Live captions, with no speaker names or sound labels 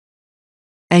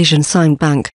Asian Sign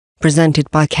Bank, presented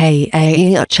by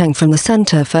K.A. Cheng from the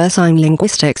Center for Sign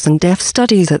Linguistics and Deaf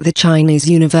Studies at the Chinese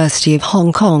University of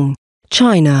Hong Kong,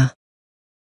 China.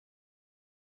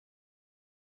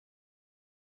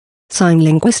 Sign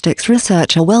linguistics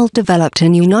research are well developed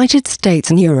in United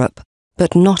States and Europe,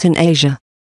 but not in Asia.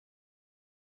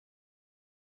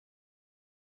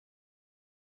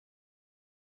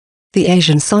 The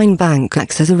Asian Sign Bank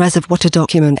acts as a reservoir to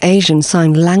document Asian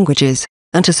sign languages,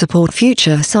 and to support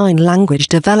future sign language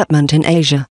development in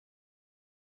Asia.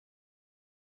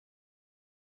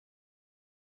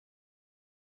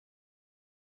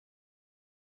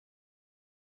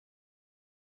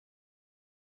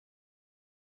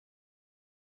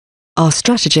 Our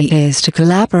strategy is to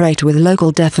collaborate with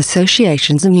local deaf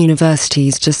associations and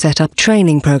universities to set up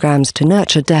training programs to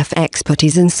nurture deaf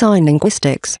expertise in sign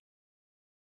linguistics.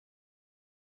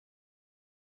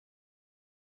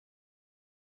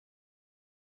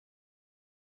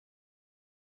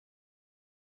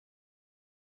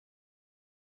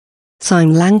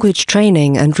 Sign language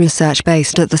training and research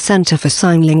based at the Center for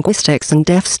Sign Linguistics and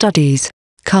Deaf Studies,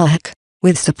 CAHC,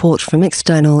 with support from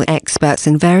external experts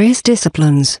in various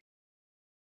disciplines.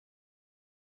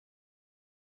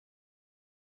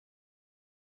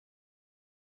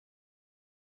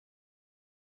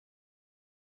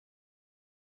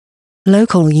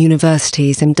 Local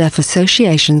universities and deaf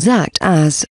associations act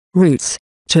as routes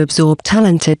to absorb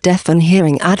talented deaf and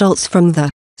hearing adults from the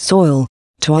soil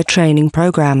to our training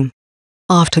program.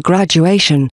 After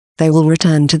graduation, they will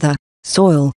return to the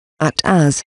soil, act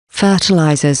as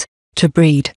fertilizers to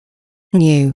breed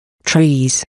new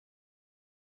trees.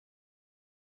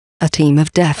 A team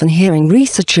of deaf and hearing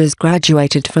researchers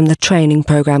graduated from the training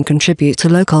program contribute to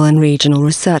local and regional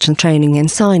research and training in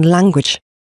sign language.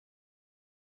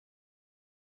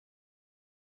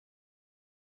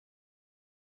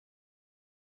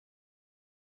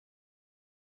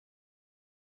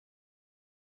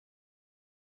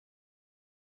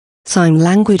 Sign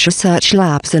language research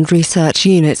labs and research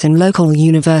units in local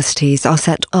universities are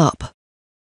set up.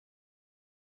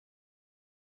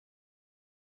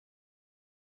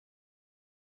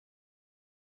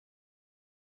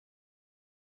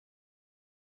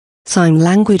 Sign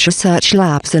language research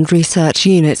labs and research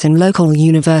units in local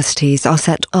universities are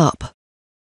set up.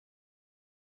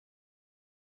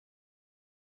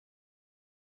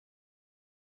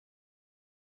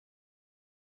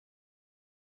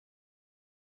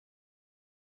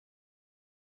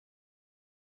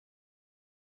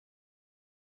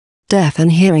 Deaf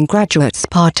and hearing graduates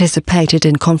participated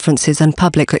in conferences and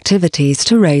public activities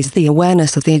to raise the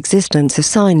awareness of the existence of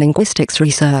sign linguistics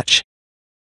research.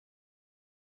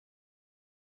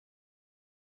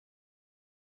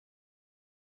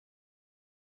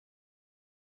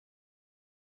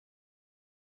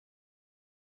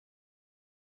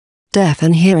 Deaf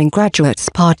and hearing graduates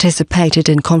participated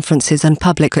in conferences and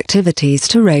public activities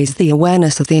to raise the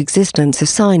awareness of the existence of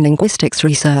sign linguistics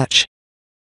research.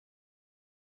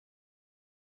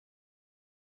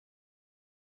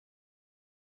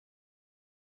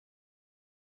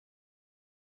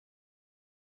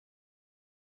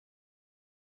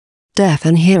 Deaf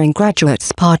and hearing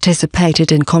graduates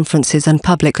participated in conferences and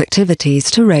public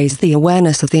activities to raise the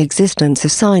awareness of the existence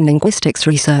of sign linguistics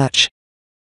research.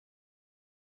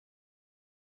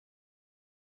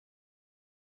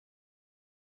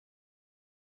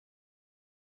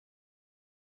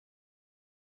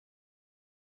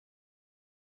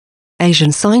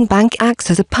 Asian Sign Bank acts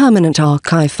as a permanent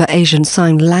archive for Asian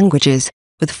sign languages,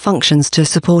 with functions to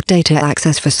support data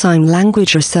access for sign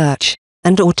language research,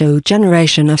 and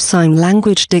auto-generation of sign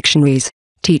language dictionaries,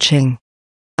 teaching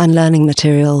and learning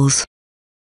materials.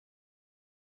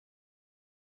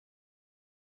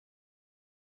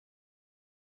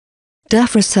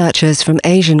 Deaf researchers from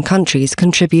Asian countries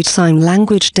contribute sign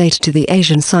language data to the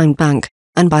Asian Sign Bank,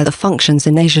 and by the functions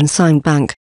in Asian Sign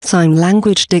Bank, sign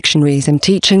language dictionaries and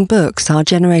teaching books are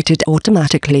generated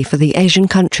automatically for the Asian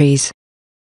countries.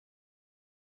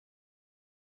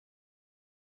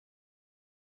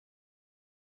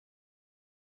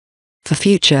 For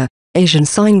future, Asian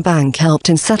Sign Bank helped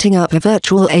in setting up a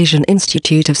virtual Asian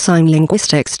Institute of Sign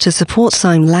Linguistics to support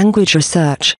sign language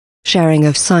research, sharing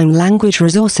of sign language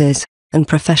resources, and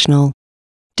professional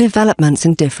developments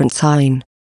in different sign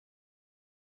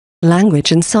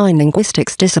language and sign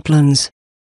linguistics disciplines.